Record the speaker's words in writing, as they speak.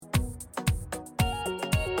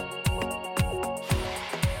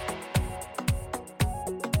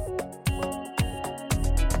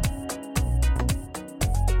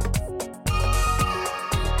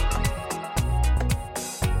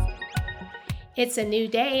It's a new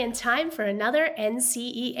day and time for another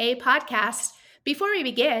NCEA podcast. Before we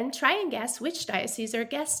begin, try and guess which diocese our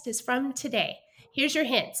guest is from today. Here's your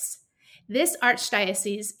hints. This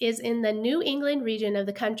archdiocese is in the New England region of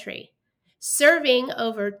the country, serving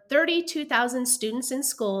over 32,000 students in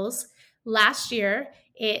schools. Last year,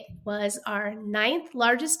 it was our 9th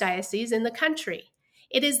largest diocese in the country.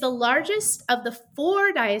 It is the largest of the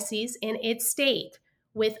 4 dioceses in its state,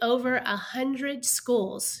 with over 100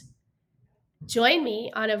 schools. Join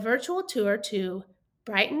me on a virtual tour to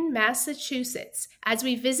Brighton, Massachusetts, as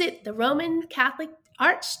we visit the Roman Catholic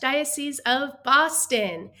Archdiocese of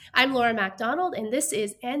Boston. I'm Laura MacDonald, and this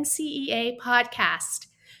is NCEA Podcast.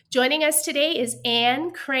 Joining us today is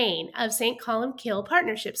Anne Crane of St. Columkill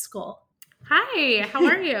Partnership School. Hi, how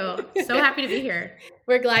are you? So happy to be here.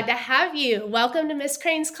 We're glad to have you. Welcome to Miss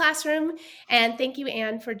Crane's classroom, and thank you,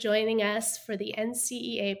 Anne, for joining us for the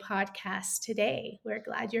NCEA podcast today. We're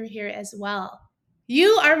glad you're here as well.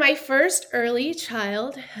 You are my first early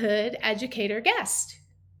childhood educator guest,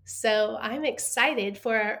 so I'm excited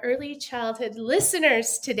for our early childhood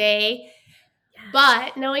listeners today. Yes.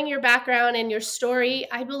 But knowing your background and your story,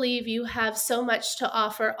 I believe you have so much to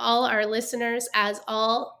offer all our listeners, as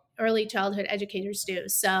all early childhood educators do.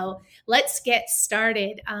 So let's get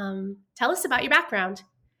started. Tell us about your background.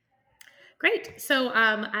 Great. So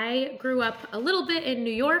I grew up a little bit in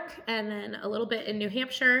New York and then a little bit in New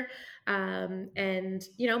Hampshire. And,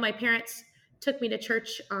 you know, my parents took me to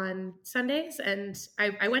church on Sundays, and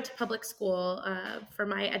I went to public school for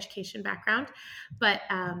my education background. But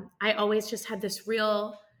I always just had this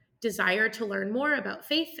real desire to learn more about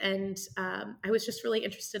faith, and I was just really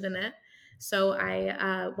interested in it. So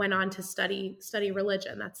I went on to study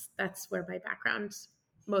religion. That's where my background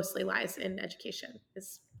mostly lies in education,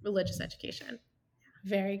 is religious education.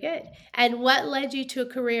 Very good. And what led you to a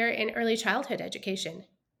career in early childhood education?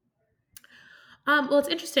 Well, it's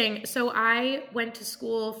interesting. So I went to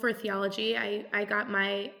school for theology. I got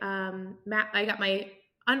my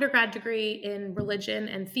undergrad degree in religion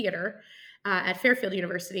and theater at Fairfield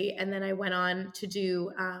University, and then I went on to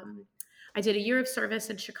do. I did a year of service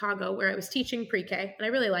in Chicago where I was teaching pre-K, and I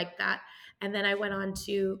really liked that. And then I went on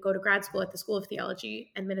to go to grad school at the School of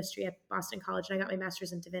Theology and Ministry at Boston College, and I got my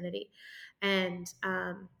master's in divinity. And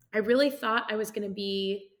I really thought I was going to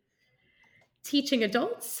be teaching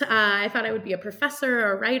adults. I thought I would be a professor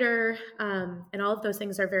or a writer, and all of those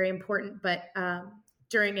things are very important. But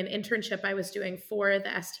during an internship I was doing for the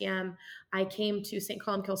STM, I came to St.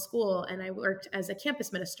 Columkill School, and I worked as a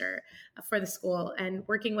campus minister for the school. And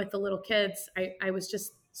working with the little kids, I was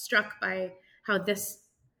just struck by how this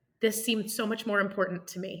seemed so much more important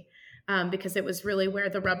to me, because it was really where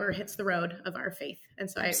the rubber hits the road of our faith.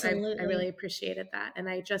 And so I really appreciated that. And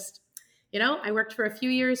I just, you know, I worked for a few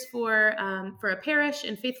years for a parish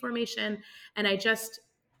in faith formation, and I just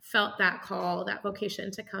felt that call, that vocation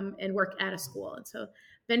to come and work at a school. And so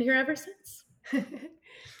been here ever since.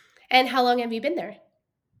 And how long have you been there?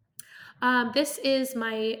 This is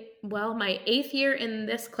my 8th year in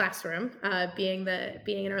this classroom, being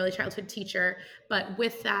an early childhood teacher. But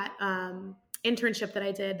with that internship that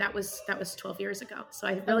I did, that was 12 years ago. So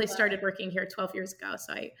I really started working here 12 years ago.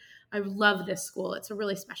 So I love this school. It's a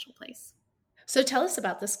really special place. So tell us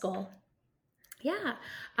about the school. Yeah.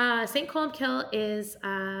 St. Columkill is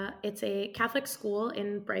it's a Catholic school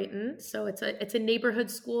in Brighton. So it's a neighborhood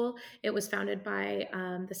school. It was founded by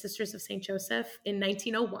the Sisters of St. Joseph in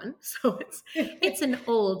 1901. So it's an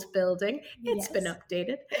old building. It's been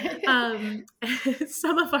updated.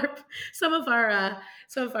 Some of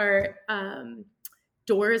our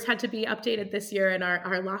doors had to be updated this year, and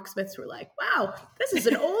our locksmiths were like, "Wow, this is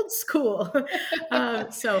an old school."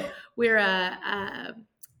 So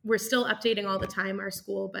we're still updating all the time, our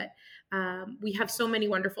school, but we have so many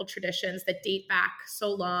wonderful traditions that date back so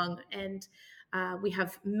long, and we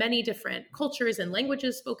have many different cultures and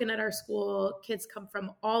languages spoken at our school. Kids come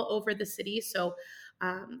from all over the city, so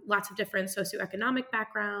lots of different socioeconomic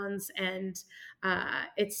backgrounds, and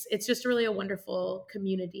it's just really a wonderful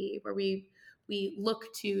community where we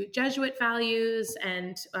look to Jesuit values,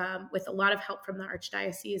 and with a lot of help from the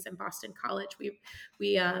Archdiocese and Boston College, we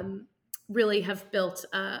really have built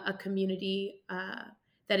a community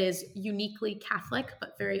that is uniquely Catholic,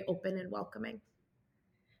 but very open and welcoming.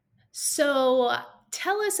 So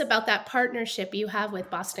tell us about that partnership you have with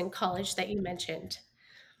Boston College that you mentioned.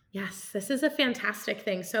 Yes, this is a fantastic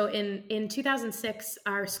thing. So in 2006,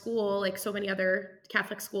 our school, like so many other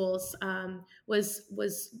Catholic schools,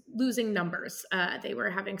 was losing numbers. They were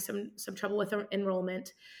having some trouble with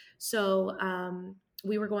enrollment. So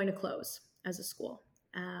we were going to close as a school.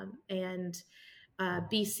 And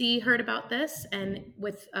BC heard about this, and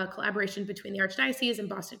with a collaboration between the Archdiocese and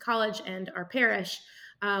Boston College and our parish,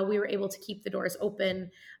 we were able to keep the doors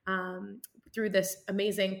open through this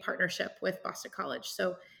amazing partnership with Boston College.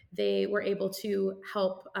 So they were able to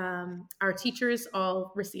help our teachers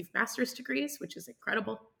all receive master's degrees, which is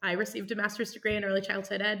incredible. I received a master's degree in early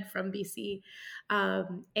childhood ed from BC.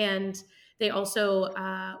 And they also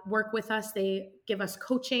work with us. They give us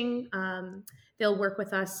coaching. They'll work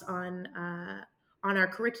with us on our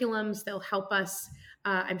curriculums. They'll help us,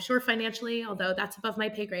 I'm sure financially, although that's above my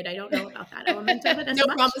pay grade. I don't know about that element of it as no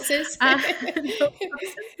much. Promises. No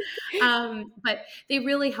promises. But they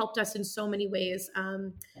really helped us in so many ways,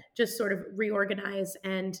 just sort of reorganize.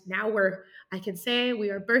 And now I can say we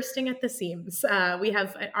are bursting at the seams.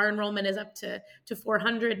 Our enrollment is up to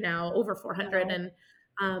 400 now, over 400. Wow.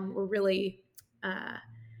 And we're really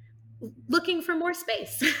looking for more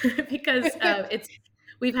space because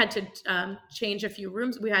we've had to change a few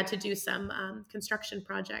rooms. We had to do some construction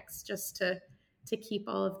projects just to keep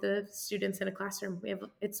all of the students in a classroom.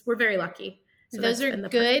 We're very lucky. So those are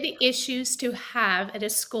good issues to have at a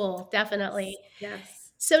school, definitely.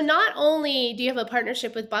 Yes. So not only do you have a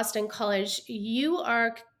partnership with Boston College, you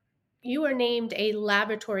are named a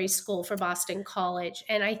laboratory school for Boston College.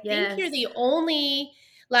 And I think you're the only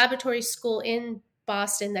laboratory school in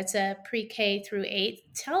Boston that's a pre-K through 8th.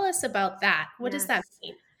 Tell us about that. What does that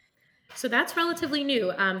mean? So that's relatively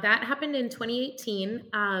new. That happened in 2018.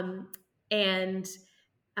 And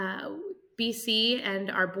BC and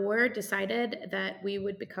our board decided that we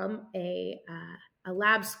would become a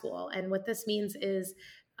lab school. And what this means is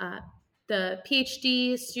the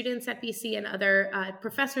PhD students at BC and other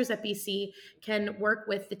professors at BC can work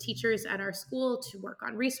with the teachers at our school to work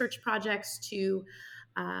on research projects to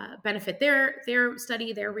benefit their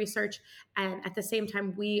study, their research. And at the same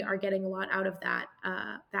time, we are getting a lot out of that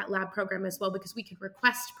lab program as well, because we could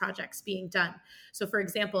request projects being done. So for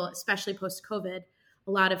example, especially post-COVID,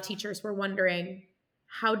 a lot of teachers were wondering,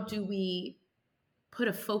 how do we put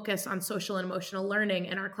a focus on social and emotional learning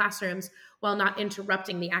in our classrooms while not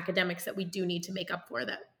interrupting the academics that we do need to make up for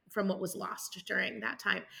that from what was lost during that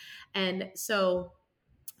time? And so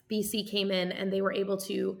BC came in and they were able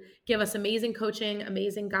to give us amazing coaching,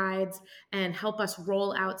 amazing guides, and help us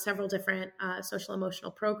roll out several different social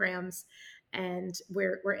emotional programs. And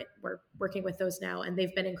we're working with those now, and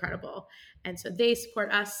they've been incredible. And so they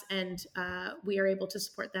support us, and we are able to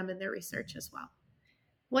support them in their research as well.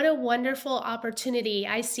 What a wonderful opportunity.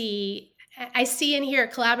 I see and hear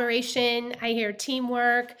collaboration. I hear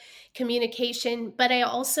teamwork, communication, but I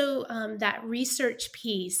also, that research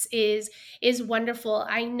piece is wonderful.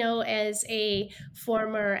 I know as a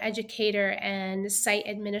former educator and site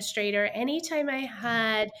administrator, anytime I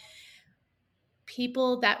had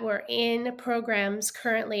people that were in programs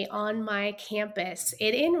currently on my campus,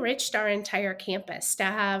 it enriched our entire campus to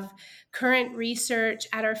have current research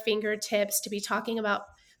at our fingertips, to be talking about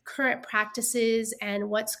current practices and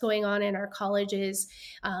what's going on in our colleges.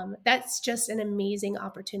 That's just an amazing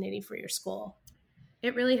opportunity for your school.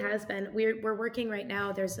 It really has been. We're working right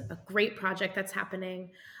now. There's a great project that's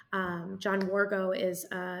happening. John Wargo is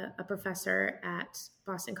a professor at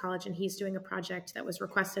Boston College, and he's doing a project that was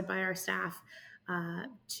requested by our staff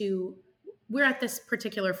we're at this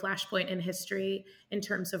particular flashpoint in history in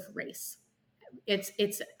terms of race. It's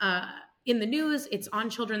in the news, it's on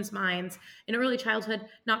children's minds. In early childhood,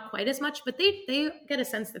 not quite as much, but they get a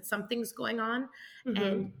sense that something's going on. Mm-hmm.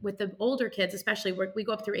 And with the older kids, especially where we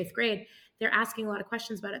go up through 8th grade, they're asking a lot of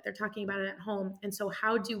questions about it. They're talking about it at home. And so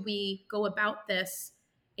how do we go about this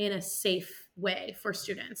in a safe way for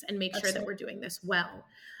students and make sure that we're doing this well?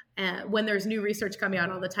 When there's new research coming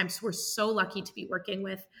out all the time. So we're so lucky to be working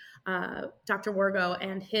with Dr. Wargo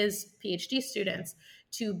and his PhD students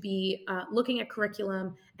to be looking at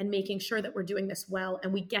curriculum and making sure that we're doing this well.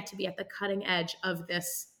 And we get to be at the cutting edge of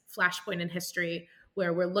this flashpoint in history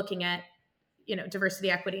where we're looking at,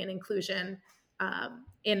 diversity, equity, and inclusion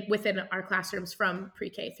within our classrooms from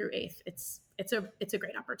pre-K through 8th. It's a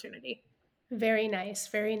great opportunity. Very nice.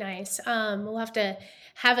 Very nice. We'll have to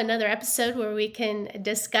have another episode where we can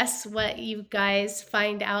discuss what you guys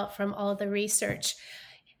find out from all the research.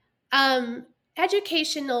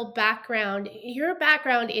 Educational background. Your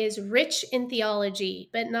background is rich in theology,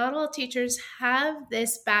 but not all teachers have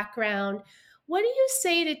this background. What do you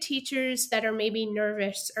say to teachers that are maybe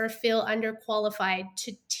nervous or feel underqualified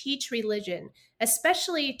to teach religion,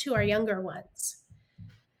 especially to our younger ones?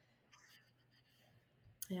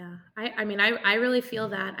 Yeah, I really feel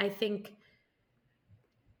that. I think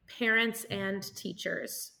parents and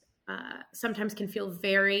teachers sometimes can feel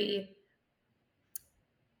very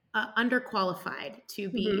underqualified to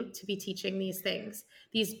be teaching these things.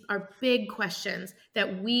 These are big questions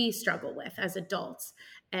that we struggle with as adults.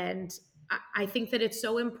 And I think that it's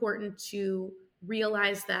so important to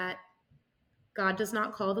realize that God does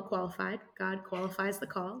not call the qualified. God qualifies the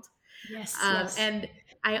called. Yes. And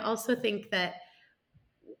I also think that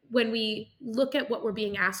when we look at what we're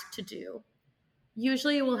being asked to do,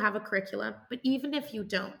 usually we'll have a curriculum, but even if you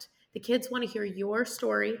don't, the kids want to hear your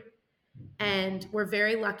story. And we're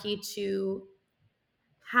very lucky to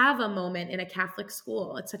have a moment in a Catholic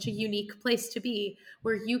school. It's such a unique place to be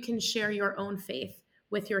where you can share your own faith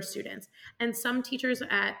with your students. And some teachers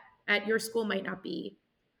at your school might not be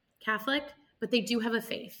Catholic, but they do have a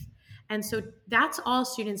faith. And so that's all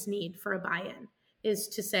students need for a buy-in, is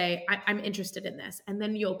to say, I'm interested in this. And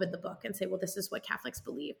then you open the book and say, well, this is what Catholics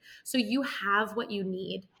believe. So you have what you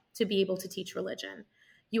need to be able to teach religion.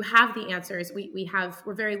 You have the answers.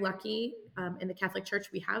 We're very lucky in the Catholic Church.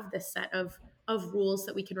 We have this set of rules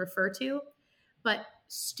that we can refer to, but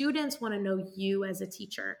students want to know you as a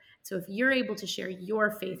teacher. So if you're able to share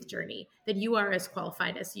your faith journey, then you are as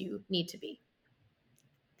qualified as you need to be.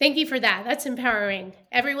 Thank you for that. That's empowering.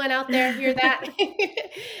 Everyone out there hear that?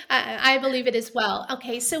 I believe it as well.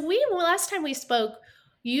 Okay, so last time we spoke,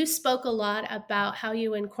 you spoke a lot about how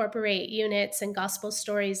you incorporate units and gospel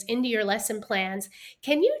stories into your lesson plans.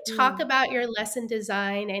 Can you talk about your lesson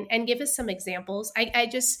design and give us some examples?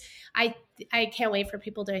 I can't wait for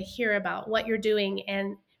people to hear about what you're doing.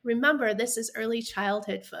 And remember, this is early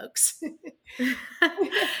childhood, folks.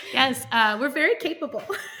 Yes, we're very capable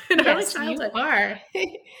in early childhood. You are.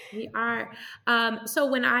 We are. So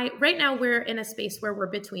right now we're in a space where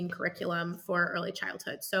we're between curriculum for early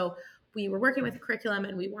childhood. So we were working with a curriculum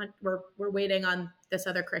and we're waiting on this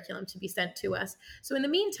other curriculum to be sent to us. So in the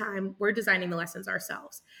meantime, we're designing the lessons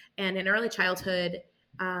ourselves. And in early childhood,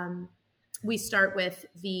 we start with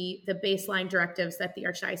the baseline directives that the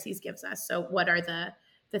Archdiocese gives us. So what are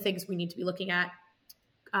the things we need to be looking at?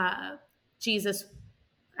 Jesus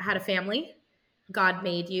had a family. God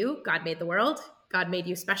made you. God made the world. God made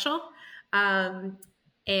you special.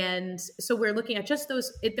 And so we're looking at just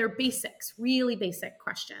those, they're basics, really basic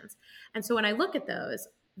questions. And so when I look at those,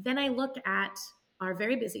 then I look at our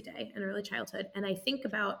very busy day in early childhood, and I think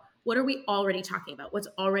about, what are we already talking about? What's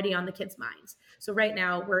already on the kids' minds? So right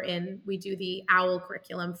now we do the OWL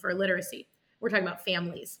curriculum for literacy. We're talking about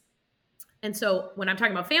families. And so when I'm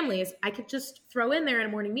talking about families, I could just throw in there in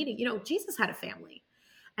a morning meeting, Jesus had a family.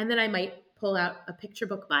 And then I might pull out a picture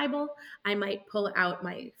book Bible. I might pull out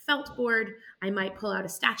my felt board. I might pull out a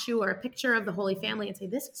statue or a picture of the Holy Family and say,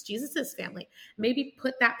 this is Jesus's family. Maybe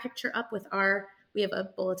put that picture up with we have a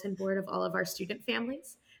bulletin board of all of our student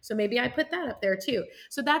families. So maybe I put that up there too.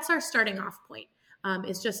 So that's our starting off point,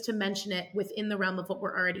 is just to mention it within the realm of what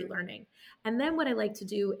we're already learning. And then what I like to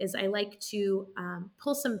do is I like to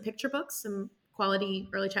pull some picture books, some quality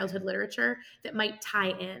early childhood literature that might tie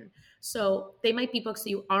in. So they might be books that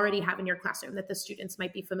you already have in your classroom that the students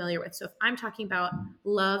might be familiar with. So if I'm talking about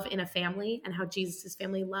love in a family and how Jesus's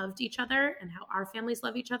family loved each other and how our families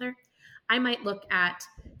love each other, I might look at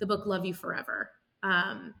the book Love You Forever.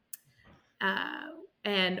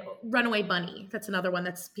 And Runaway Bunny. That's another one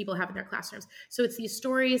that's people have in their classrooms. So it's these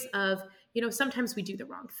stories of, sometimes we do the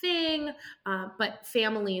wrong thing, but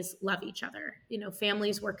families love each other.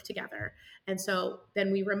 Families work together. And so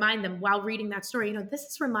then we remind them while reading that story, this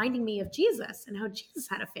is reminding me of Jesus and how Jesus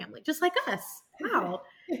had a family, just like us. Wow.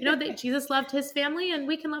 That Jesus loved his family and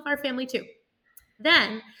we can love our family too.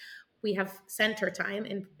 Then we have center time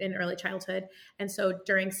in early childhood. And so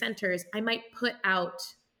during centers, I might put out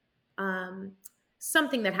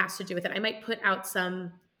something that has to do with it. I might put out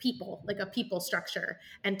some people, like a people structure,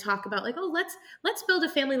 and talk about let's build a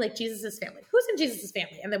family like Jesus's family. Who's in Jesus's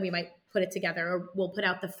family? And then we might put it together, or we'll put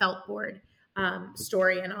out the felt board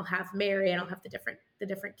story, and I'll have Mary and I'll have the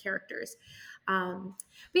different characters. But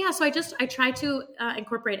yeah, so I try to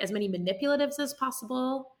incorporate as many manipulatives as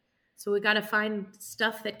possible. So we got to find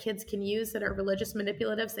stuff that kids can use that are religious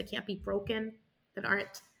manipulatives that can't be broken, that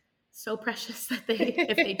aren't so precious that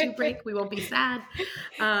if they do break, we won't be sad.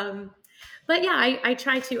 But yeah, I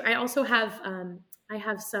try to. I also have I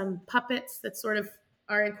have some puppets that sort of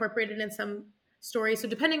are incorporated in some stories. So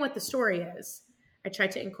depending what the story is, I try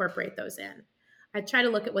to incorporate those in. I try to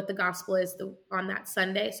look at what the gospel is on that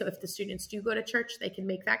Sunday. So if the students do go to church, they can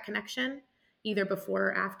make that connection either before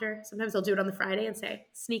or after. Sometimes I'll do it on the Friday and say,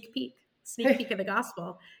 sneak peek of the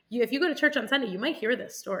gospel. If you go to church on Sunday, you might hear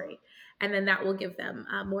this story. And then that will give them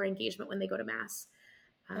more engagement when they go to Mass.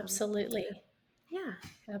 Absolutely. Yeah,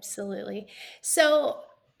 absolutely. So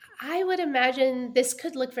I would imagine this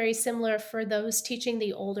could look very similar for those teaching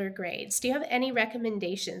the older grades. Do you have any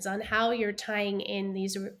recommendations on how you're tying in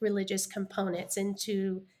these religious components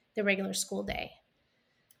into the regular school day?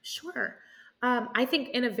 Sure. I think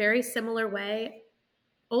in a very similar way,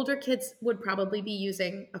 older kids would probably be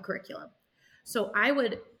using a curriculum. So I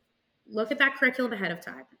would look at that curriculum ahead of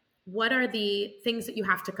time. What are the things that you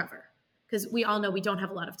have to cover? Because we all know we don't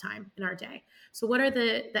have a lot of time in our day. So what are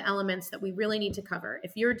the elements that we really need to cover?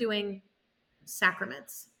 If you're doing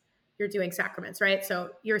sacraments, you're doing sacraments, right?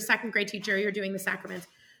 So you're a second grade teacher, you're doing the sacraments.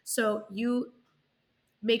 So you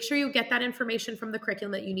make sure you get that information from the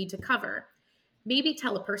curriculum that you need to cover. Maybe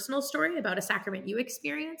tell a personal story about a sacrament you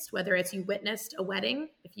experienced, whether it's you witnessed a wedding.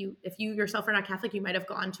 If you yourself are not Catholic, you might have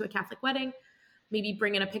gone to a Catholic wedding. Maybe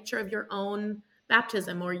bring in a picture of your own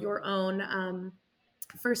baptism or your own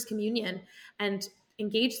first communion and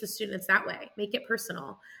engage the students that way. Make it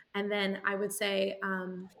personal. And then I would say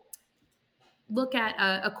look at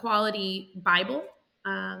a quality Bible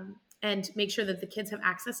and make sure that the kids have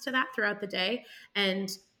access to that throughout the day, and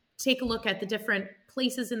take a look at the different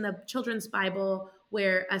places in the children's Bible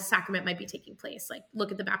where a sacrament might be taking place. Like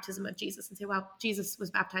look at the baptism of Jesus and say, wow, Jesus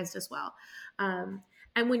was baptized as well.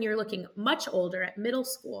 And when you're looking much older at middle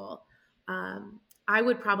school, I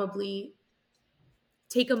would probably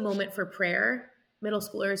take a moment for prayer. Middle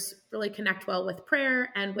schoolers really connect well with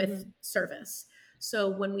prayer and with service. So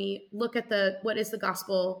when we look at what is the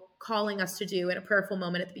gospel calling us to do in a prayerful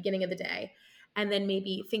moment at the beginning of the day, and then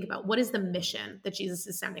maybe think about what is the mission that Jesus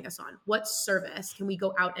is sending us on? What service can we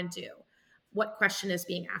go out and do? What question is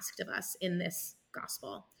being asked of us in this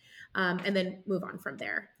gospel? And then move on from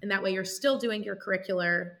there. And that way you're still doing your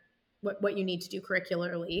curricular, what you need to do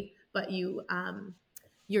curricularly, but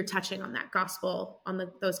you're touching on that gospel, on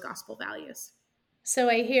those gospel values. So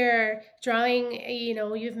I hear drawing,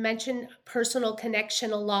 you've mentioned personal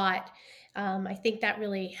connection a lot. I think that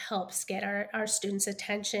really helps get our students'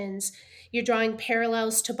 attentions. You're drawing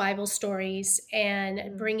parallels to Bible stories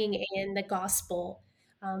and bringing in the gospel.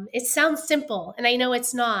 It sounds simple, and I know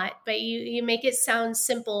it's not, but you make it sound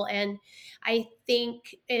simple. And I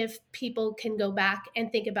think if people can go back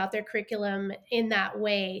and think about their curriculum in that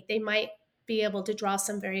way, they might be able to draw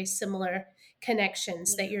some very similar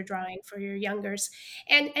connections that you're drawing for your youngers.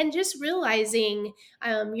 And just realizing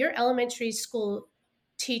your elementary school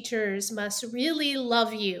teachers must really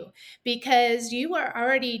love you, because you are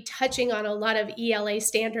already touching on a lot of ELA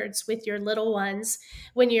standards with your little ones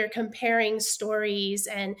when you're comparing stories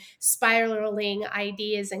and spiraling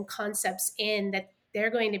ideas and concepts in that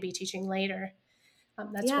they're going to be teaching later.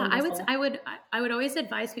 That's wonderful. I would always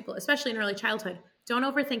advise people, especially in early childhood, don't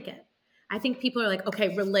overthink it. I think people are like,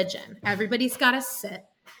 okay, religion, everybody's got to sit.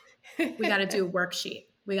 We got to do a worksheet.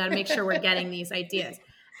 We got to make sure we're getting these ideas.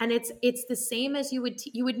 And it's the same as you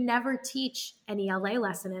would never teach an ELA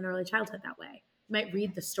lesson in early childhood that way. You might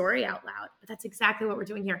read the story out loud, but that's exactly what we're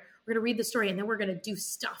doing here. We're going to read the story and then we're going to do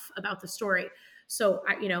stuff about the story. So,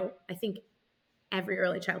 I think every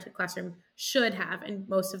early childhood classroom should have, and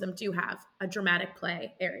most of them do have, a dramatic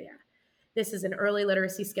play area. This is an early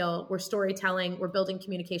literacy skill. We're storytelling. We're building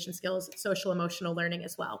communication skills, social emotional learning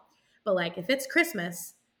as well. But like if it's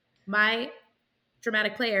Christmas, my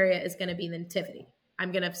dramatic play area is going to be the nativity.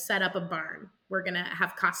 I'm going to set up a barn. We're going to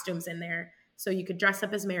have costumes in there. So you could dress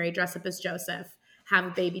up as Mary, dress up as Joseph, have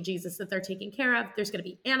a baby Jesus that they're taking care of. There's going to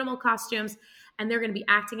be animal costumes, and they're going to be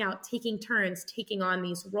acting out, taking turns, taking on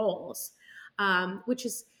these roles,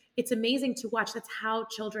 it's amazing to watch. That's how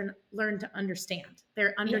children learn to understand.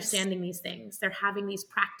 They're understanding these things. They're having these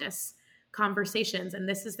practice conversations, and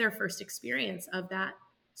this is their first experience of that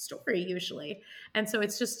story usually. And so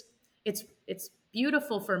it's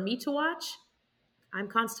beautiful for me to watch. I'm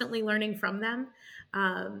constantly learning from them.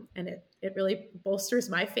 And it really bolsters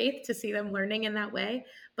my faith to see them learning in that way.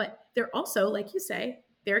 But they're also, like you say,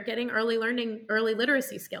 they're getting early learning, early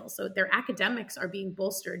literacy skills. So their academics are being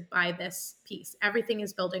bolstered by this piece. Everything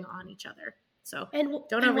is building on each other. So don't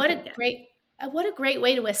overthink it. What a great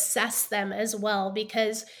way to assess them as well,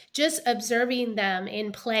 because just observing them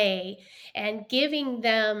in play and giving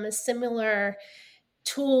them similar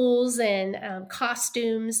tools and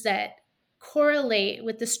costumes that correlate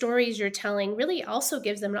with the stories you're telling really also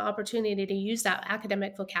gives them an opportunity to use that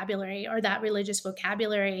academic vocabulary or that religious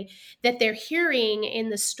vocabulary that they're hearing in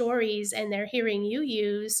the stories and they're hearing you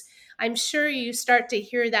use. I'm sure you start to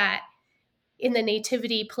hear that in the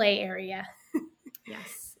nativity play area.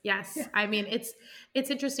 Yes. Yeah. I mean, it's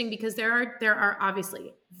interesting because there are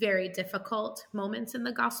obviously very difficult moments in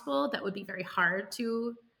the gospel that would be very hard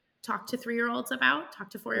to talk to 3-year-olds about, talk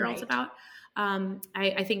to 4-year-olds about.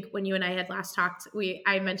 I think when you and I had last talked,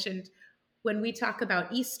 I mentioned when we talk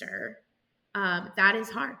about Easter, that is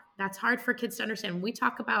hard. That's hard for kids to understand. When we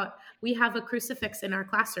talk about, we have a crucifix in our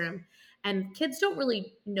classroom, and kids don't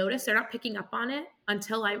really notice. They're not picking up on it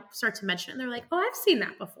until I start to mention it. And they're like, oh, I've seen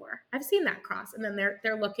that before. I've seen that cross. And then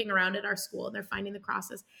they're looking around at our school and they're finding the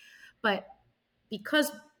crosses. But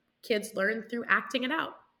because kids learn through acting it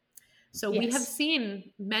out. So we have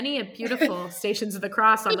seen many beautiful Stations of the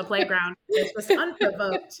Cross on the playground. It's just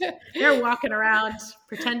unprovoked. They're walking around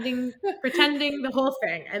pretending the whole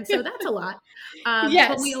thing. And so that's a lot.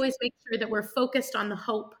 But we always make sure that we're focused on the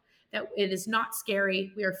hope, that it is not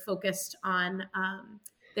scary. We are focused on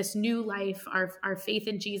this new life. Our faith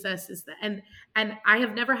in Jesus is and I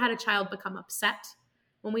have never had a child become upset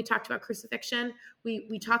when we talked about crucifixion.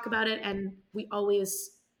 We talk about it, and we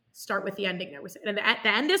always start with the ending there. And the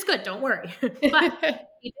end is good, don't worry. But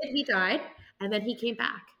he died, and then he came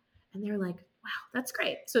back, and they're like, wow, that's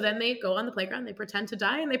great. So then they go on the playground, they pretend to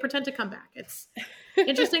die, and they pretend to come back. It's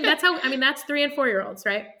interesting. That's 3 and 4 year olds,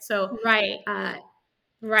 right? So right.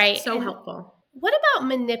 So helpful. What about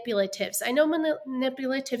manipulatives? I know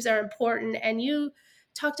manipulatives are important, and you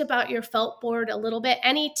talked about your felt board a little bit.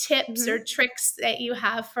 Any tips or tricks that you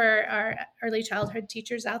have for our early childhood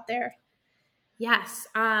teachers out there? Yes.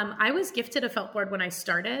 I was gifted a felt board when I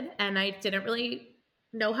started, and I didn't really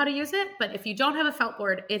know how to use it. But if you don't have a felt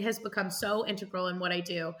board, it has become so integral in what I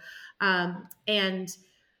do.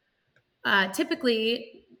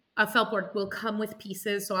 Typically, a felt board will come with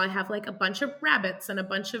pieces. So I have like a bunch of rabbits and a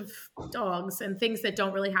bunch of dogs and things that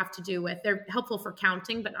don't really have to do with, they're helpful for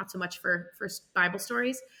counting, but not so much for Bible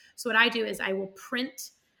stories. So what I do is I will print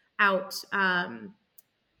out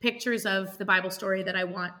pictures of the Bible story that I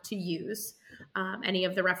want to use, any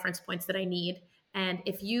of the reference points that I need. And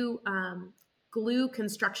if you glue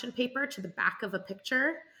construction paper to the back of a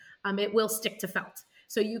picture, it will stick to felt.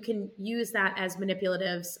 So you can use that as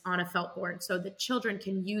manipulatives on a felt board. So the children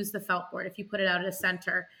can use the felt board if you put it out at a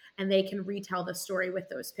center, and they can retell the story with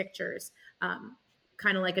those pictures,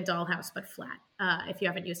 kind of like a dollhouse, but flat, if you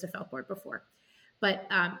haven't used a felt board before. But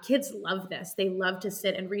kids love this. They love to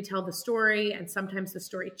sit and retell the story, and sometimes the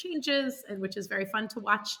story changes, and which is very fun to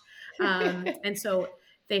watch. And so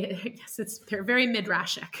they're very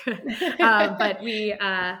midrashic, but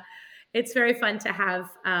it's very fun to have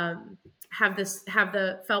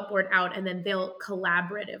the felt board out, and then they'll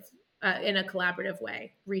in a collaborative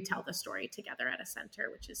way retell the story together at a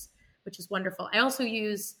center, which is wonderful. I also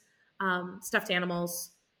use stuffed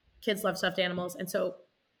animals. Kids love stuffed animals, and so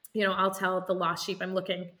I'll tell the lost sheep. I'm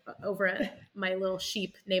looking over at my little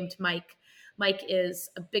sheep named Mike. Mike is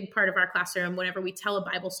a big part of our classroom. Whenever we tell a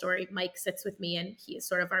Bible story, Mike sits with me, and he is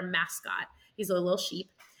sort of our mascot. He's a little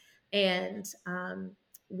sheep, and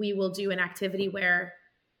we will do an activity where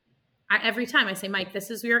every time I say, Mike,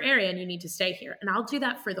 this is your area and you need to stay here. And I'll do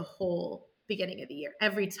that for the whole beginning of the year.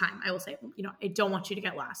 Every time I will say, I don't want you to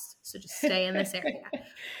get lost, so just stay in this area.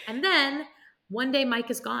 And then one day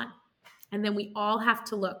Mike is gone. And then we all have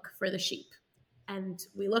to look for the sheep. And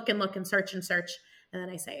we look and search. And then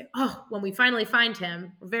I say, when we finally find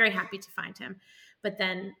him, we're very happy to find him. But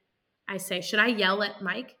then I say, should I yell at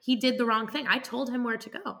Mike? He did the wrong thing. I told him where to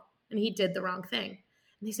go, and he did the wrong thing.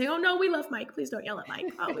 And they say, oh, no, we love Mike. Please don't yell at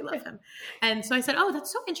Mike. Oh, we love him. And so I said, oh,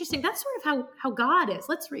 that's so interesting. That's sort of how God is.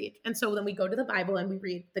 Let's read. And so then we go to the Bible and we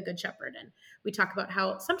read the Good Shepherd. And we talk about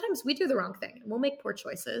how sometimes we do the wrong thing and we'll make poor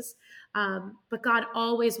choices. But God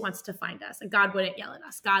always wants to find us, and God wouldn't yell at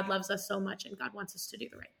us. God loves us so much, and God wants us to do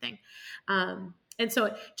the right thing. And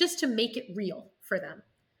so just to make it real for them.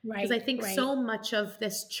 Right. Because I think so much of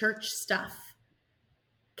this church stuff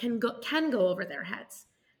can go over their heads,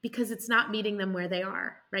 because it's not meeting them where they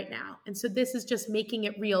are right now. And so this is just making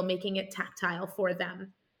it real, making it tactile for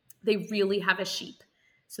them. They really have a sheep.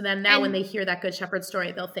 So then now when they hear that Good Shepherd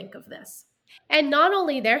story, they'll think of this. And not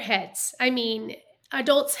only their heads,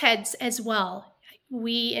 adults' heads as well.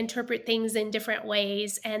 We interpret things in different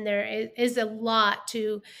ways, and there is a lot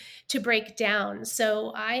to break down.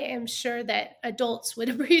 So I am sure that adults would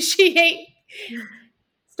appreciate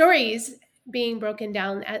stories being broken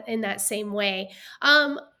down in that same way.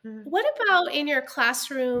 What about in your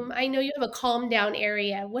classroom? I know you have a calm down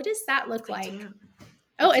area. What does that look like?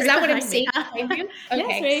 Oh, is that what I'm seeing behind you? Okay.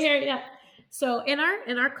 Yes, right here. Yeah. So in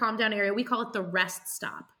our calm down area, we call it the rest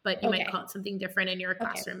stop, but you might call it something different in your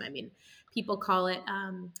classroom. Okay. People call it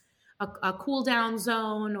a cool down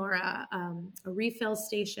zone, or a refill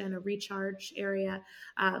station, a recharge area,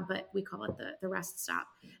 but we call it the rest stop.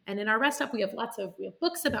 And in our rest stop, we have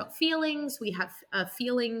books about feelings. We have a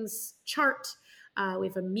feelings chart. We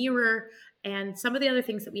have a mirror, and some of the other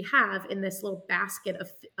things that we have in this little basket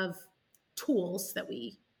of tools that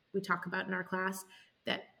we talk about in our class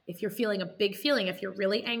that if you're feeling a big feeling, if you're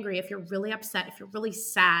really angry, if you're really upset, if you're really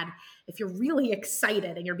sad, if you're really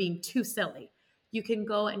excited and you're being too silly, you can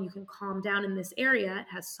go and you can calm down in this area. It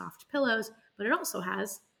has soft pillows, but it also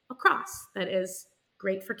has a cross that is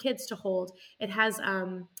great for kids to hold. It has,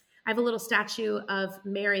 I have a little statue of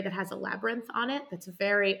Mary that has a labyrinth on it.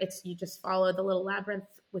 You just follow the little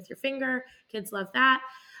labyrinth with your finger. Kids love that.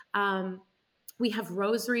 We have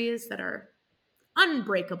rosaries that are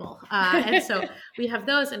unbreakable. And so we have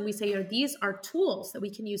those and we say, these are tools that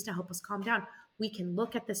we can use to help us calm down. We can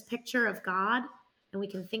look at this picture of God and we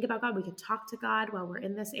can think about God. We can talk to God while we're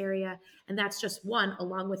in this area. And that's just one,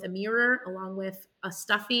 along with a mirror, along with a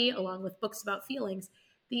stuffy, along with books about feelings.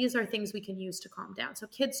 These are things we can use to calm down. So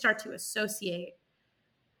kids start to associate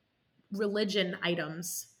religion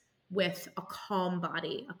items with a calm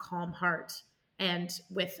body, a calm heart, and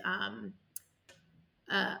with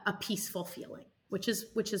a peaceful feeling, which is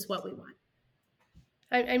what we want.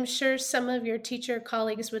 I'm sure some of your teacher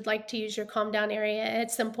colleagues would like to use your calm down area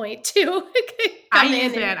at some point too.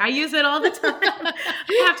 I use it all the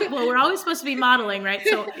time. We're always supposed to be modeling, right?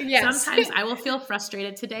 So yes. Sometimes I will feel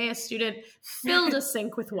frustrated. Today, a student filled a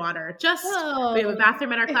sink with water. We have a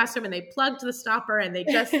bathroom in our classroom and they plugged the stopper and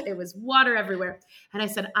it was water everywhere. And I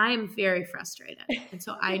said, I am very frustrated. And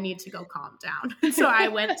so I need to go calm down. And so I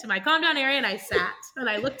went to my calm down area and I sat and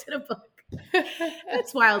I looked at a book.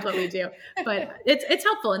 It's wild what we do, but it's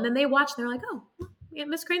helpful. And then they watch and they're like, oh, yeah,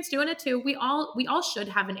 Miss Crane's doing it too. We all should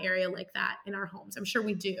have an area like that in our homes. I'm sure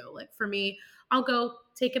we do. Like for me, I'll go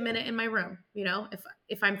take a minute in my room,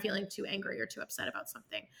 if I'm feeling too angry or too upset about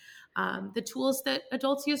something. The tools that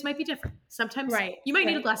adults use might be different. Sometimes you might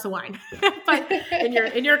need a glass of wine, but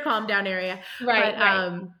in your calm down area.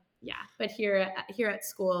 Right. But here at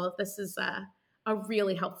school, this is a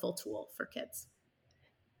really helpful tool for kids.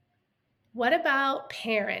 What about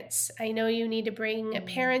parents? I know you need to bring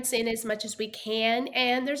parents in as much as we can,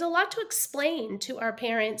 and there's a lot to explain to our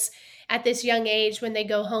parents at this young age when they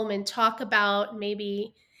go home and talk about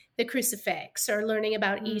maybe the crucifix or learning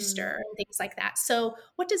about Easter and things like that. So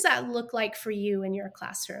what does that look like for you in your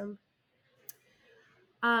classroom?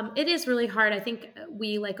 It is really hard. I think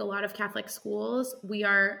we, like a lot of Catholic schools, we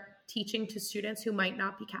are teaching to students who might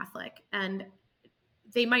not be Catholic, and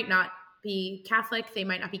they might not be Catholic, they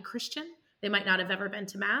might not be Christian. They might not have ever been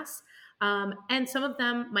to Mass. And some of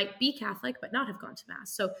them might be Catholic, but not have gone to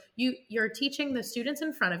Mass. So you're teaching the students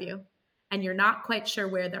in front of you, and you're not quite sure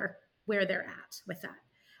where they're at with that.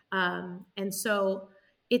 And so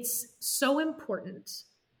it's so important,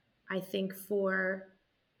 I think, for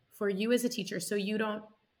you as a teacher.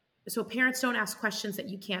 So parents don't ask questions that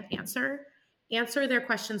you can't answer. Answer their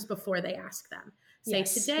questions before they ask them. Say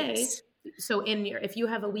today. Yes. So if you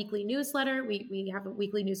have a weekly newsletter, we have a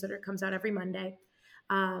weekly newsletter that comes out every Monday.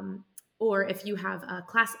 Or if you have a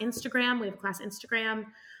class Instagram, we have a class Instagram.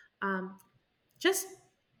 Just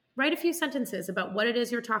write a few sentences about what it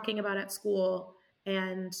is you're talking about at school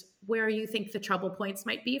and where you think the trouble points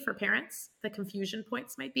might be for parents, the confusion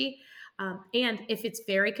points might be. And if it's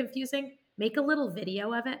very confusing, make a little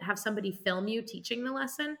video of it, have somebody film you teaching the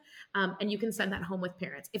lesson, and you can send that home with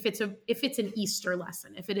parents. If it's an Easter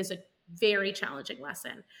lesson, if it is a very challenging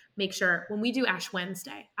lesson, make sure when we do Ash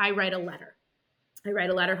Wednesday, I write a letter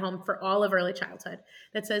home for all of early childhood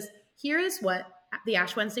that says, here is what the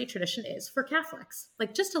Ash Wednesday tradition is for Catholics.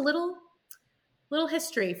 Like just a little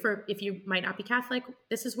history for if you might not be Catholic,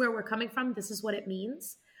 this is where we're coming from. This is what it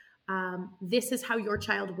means. This is how your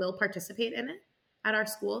child will participate in it at our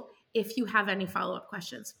school. If you have any follow-up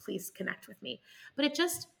questions, please connect with me. But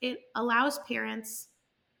it allows parents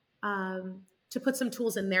to put some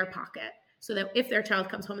tools in their pocket so that if their child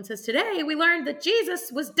comes home and says, today we learned that Jesus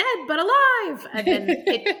was dead but alive, and then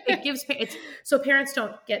it gives so parents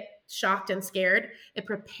don't get shocked and scared. It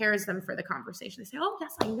prepares them for the conversation. They say, oh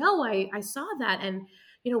yes, I know, I saw that, and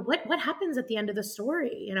what happens at the end of the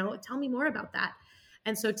story? Tell me more about that.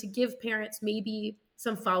 And so to give parents maybe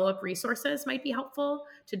some follow-up resources might be helpful,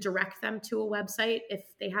 to direct them to a website if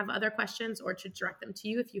they have other questions, or to direct them to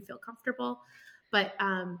you if you feel comfortable. But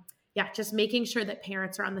just making sure that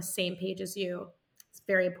parents are on the same page as you. It's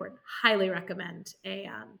very important. Highly recommend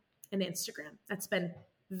an Instagram. That's been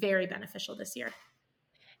very beneficial this year.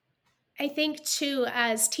 I think too,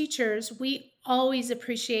 as teachers, we always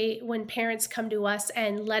appreciate when parents come to us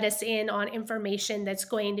and let us in on information that's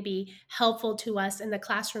going to be helpful to us in the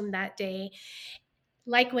classroom that day.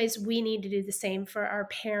 Likewise, we need to do the same for our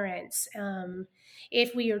parents.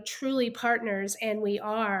 If we are truly partners, and we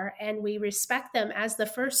are, and we respect them as the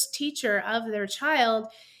first teacher of their child,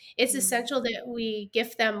 it's essential that we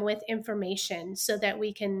gift them with information so that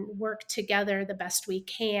we can work together the best we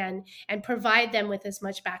can and provide them with as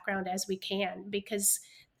much background as we can, because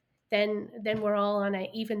then we're all on an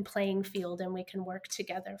even playing field and we can work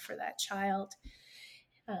together for that child.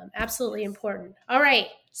 Absolutely important. All right.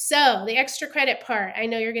 So the extra credit part, I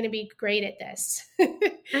know you're going to be great at this.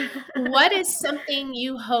 What is something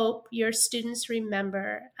you hope your students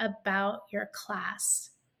remember about your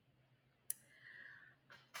class?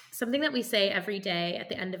 Something that we say every day at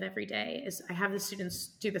the end of every day is, I have the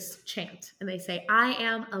students do this chant, and they say, I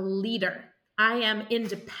am a leader. I am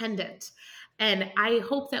independent. And I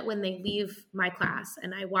hope that when they leave my class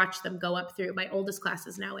and I watch them go up through, my oldest class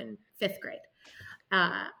is now in 5th grade.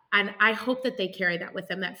 And I hope that they carry that with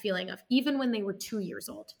them, that feeling of, even when they were 2 years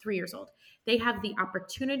old, 3 years old, they have the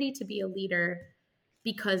opportunity to be a leader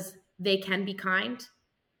because they can be kind.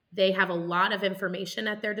 They have a lot of information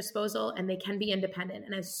at their disposal, and they can be independent.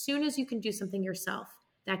 And as soon as you can do something yourself,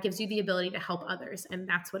 that gives you the ability to help others. And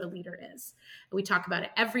that's what a leader is. We talk about it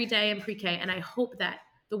every day in pre-K. And I hope that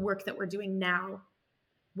the work that we're doing now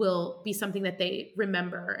will be something that they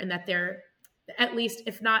remember, and that they're, at least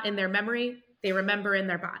if not in their memory, they remember in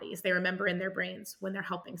their bodies, they remember in their brains when they're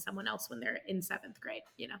helping someone else when they're in 7th grade,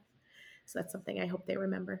 So that's something I hope they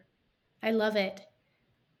remember. I love it.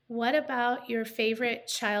 What about your favorite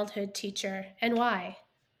childhood teacher, and why?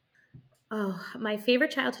 Oh, my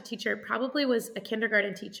favorite childhood teacher probably was a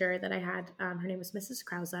kindergarten teacher that I had. Her name was Mrs.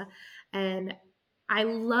 Krause. And I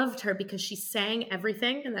loved her because she sang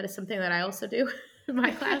everything. And that is something that I also do in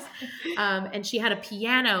my class. And she had a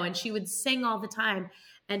piano, and she would sing all the time.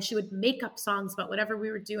 And she would make up songs about whatever we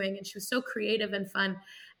were doing. And she was so creative and fun.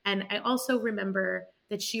 And I also remember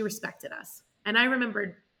that she respected us. And I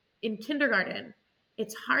remembered in kindergarten,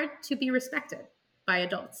 it's hard to be respected by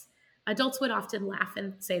adults. Adults would often laugh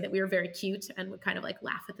and say that we were very cute and would kind of like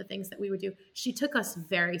laugh at the things that we would do. She took us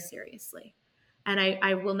very seriously. And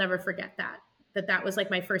I will never forget that was like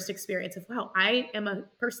my first experience of, wow, I am a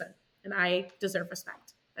person and I deserve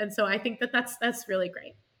respect. And so I think that's really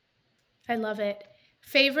great. I love it.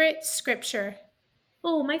 Favorite scripture?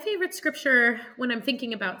 Oh, my favorite scripture when I'm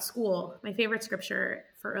thinking about school, my favorite scripture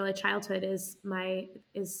for early childhood is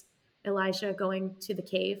Elijah going to the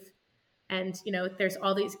cave. And, there's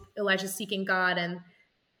all these, Elijah seeking God, and,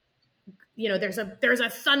 there's a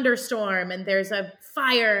thunderstorm, and there's a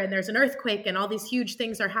fire, and there's an earthquake, and all these huge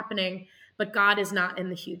things are happening, but God is not in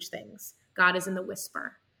the huge things. God is in the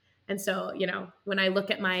whisper. And so, when I look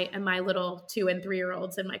at my little 2 and 3 year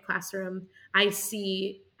olds in my classroom, I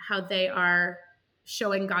see how they are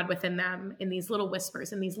showing God within them in these little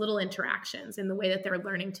whispers, in these little interactions, in the way that they're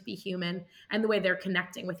learning to be human, and the way they're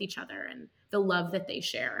connecting with each other, and the love that they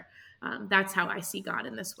share. That's how I see God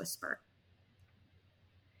in this whisper.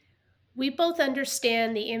 We both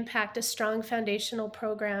understand the impact a strong foundational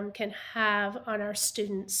program can have on our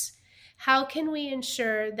students. How can we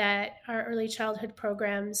ensure that our early childhood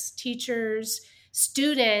programs, teachers,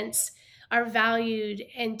 students are valued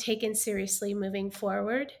and taken seriously moving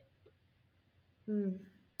forward?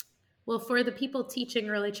 Well, for the people teaching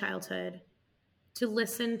early childhood, to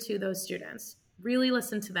listen to those students, really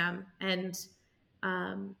listen to them. And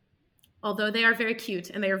although they are very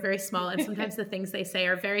cute and they are very small, and sometimes the things they say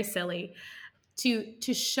are very silly,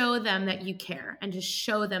 to show them that you care, and to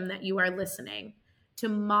show them that you are listening, to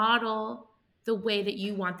model the way that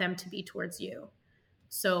you want them to be towards you.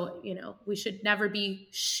 So, we should never be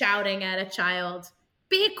shouting at a child,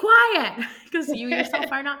 be quiet, because you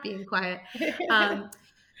yourself are not being quiet.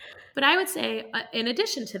 But I would say, in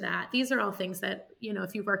addition to that, these are all things that,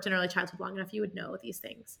 if you've worked in early childhood long enough, you would know these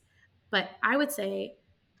things. But I would say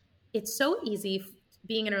it's so easy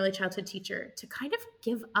being an early childhood teacher to kind of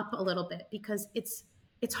give up a little bit, because it's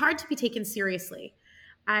hard to be taken seriously.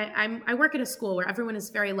 I work at a school where everyone is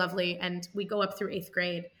very lovely, and we go up through 8th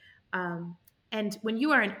grade. And when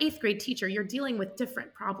you are an 8th grade teacher, you're dealing with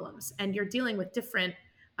different problems, and you're dealing with different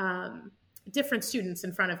students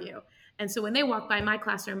in front of you. And so when they walk by my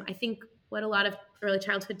classroom, I think what a lot of early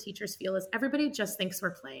childhood teachers feel is everybody just thinks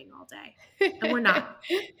we're playing all day, and we're not.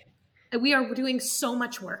 We are doing so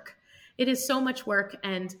much work. It is so much work.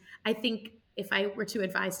 And I think if I were to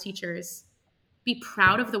advise teachers, be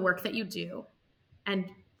proud of the work that you do, and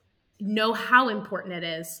know how important it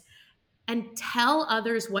is, and tell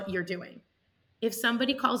others what you're doing. If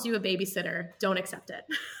somebody calls you a babysitter, don't accept it.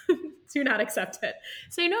 Do not accept it.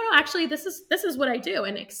 Say, no, actually, this is what I do,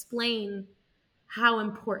 and explain how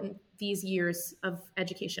important these years of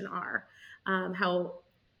education are. how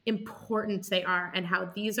important they are, and how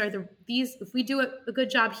these if we do a good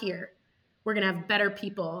job here, we're going to have better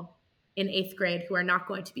people in 8th grade who are not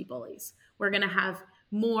going to be bullies. We're going to have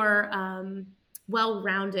more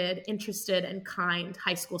well-rounded, interested, and kind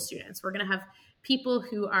high school students. We're going to have people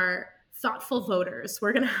who are thoughtful voters.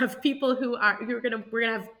 We're going to have people we're going to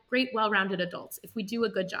have great, well-rounded adults if we do a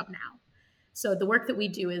good job now. So the work that we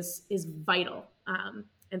do is vital.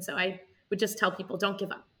 And so I would just tell people, don't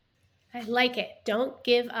give up. I like it. Don't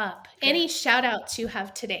give up. Any shout outs you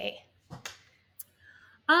have today?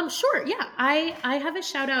 Sure. Yeah. I have a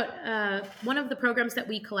shout out. One of the programs that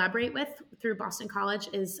we collaborate with through Boston College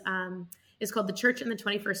is called the Church in the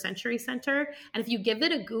 21st Century Center. And if you give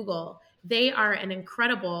it a Google, they are an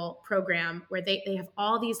incredible program where they have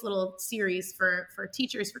all these little series for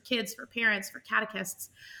teachers, for kids, for parents, for catechists.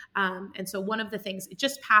 And so one of the things, it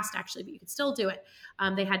just passed actually, but you could still do it.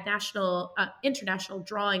 They had International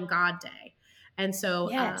Drawing God Day. And so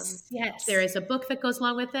yes. There is a book that goes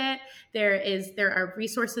along with it. There are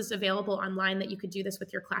resources available online that you could do this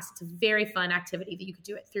with your class. It's a very fun activity that you could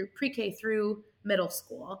do it through pre-K through middle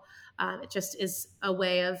school. It just is a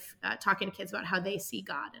way of talking to kids about how they see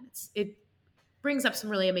God. And it brings up some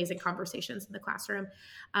really amazing conversations in the classroom.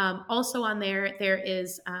 Also on there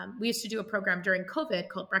is, we used to do a program during COVID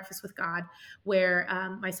called Breakfast with God, where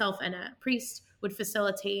myself and a priest would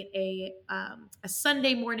facilitate a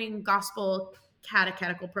Sunday morning gospel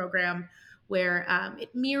catechetical program where it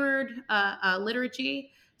mirrored a liturgy.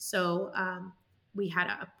 So we had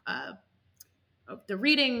the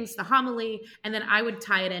readings, the homily, and then I would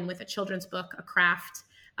tie it in with a children's book, a craft,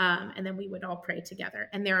 and then we would all pray together.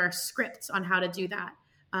 And there are scripts on how to do that,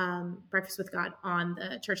 Breakfast with God, on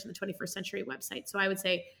the Church in the 21st Century website. So I would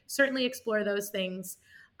say certainly explore those things.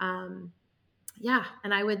 And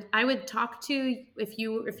I would talk to,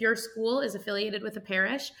 if your school is affiliated with a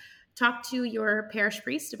parish, talk to your parish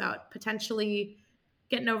priest about potentially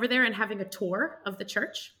getting over there and having a tour of the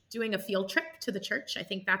church, doing a field trip to the church. I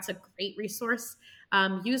think that's a great resource.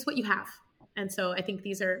 Use what you have. And so I think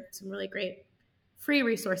these are some really great free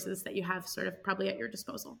resources that you have sort of probably at your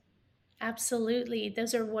disposal. Absolutely.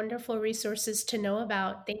 Those are wonderful resources to know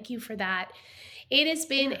about. Thank you for that. It has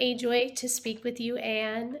been a joy to speak with you,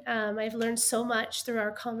 Anne. I've learned so much through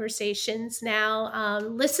our conversations now.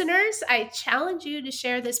 Listeners, I challenge you to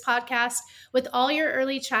share this podcast with all your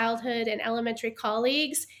early childhood and elementary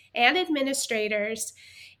colleagues and administrators.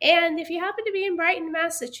 And if you happen to be in Brighton,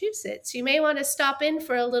 Massachusetts, you may want to stop in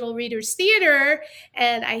for a little Reader's Theater.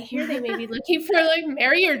 And I hear they may be looking for like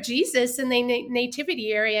Mary or Jesus in the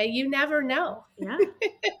nativity area. You never know. Yeah.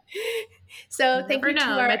 So thank you.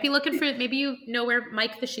 Might be looking for, maybe you know where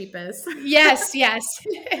Mike the sheep is. Yes.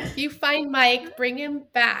 If you find Mike, bring him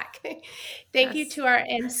back. Thank you to our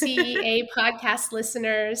NCEA podcast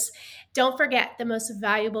listeners. Don't forget, the most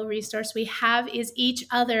valuable resource we have is each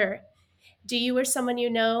other. Do you or someone you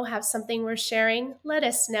know have something worth sharing? Let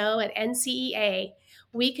us know at NCEA.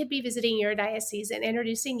 We could be visiting your diocese and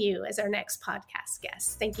introducing you as our next podcast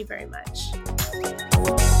guest. Thank you very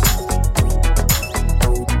much.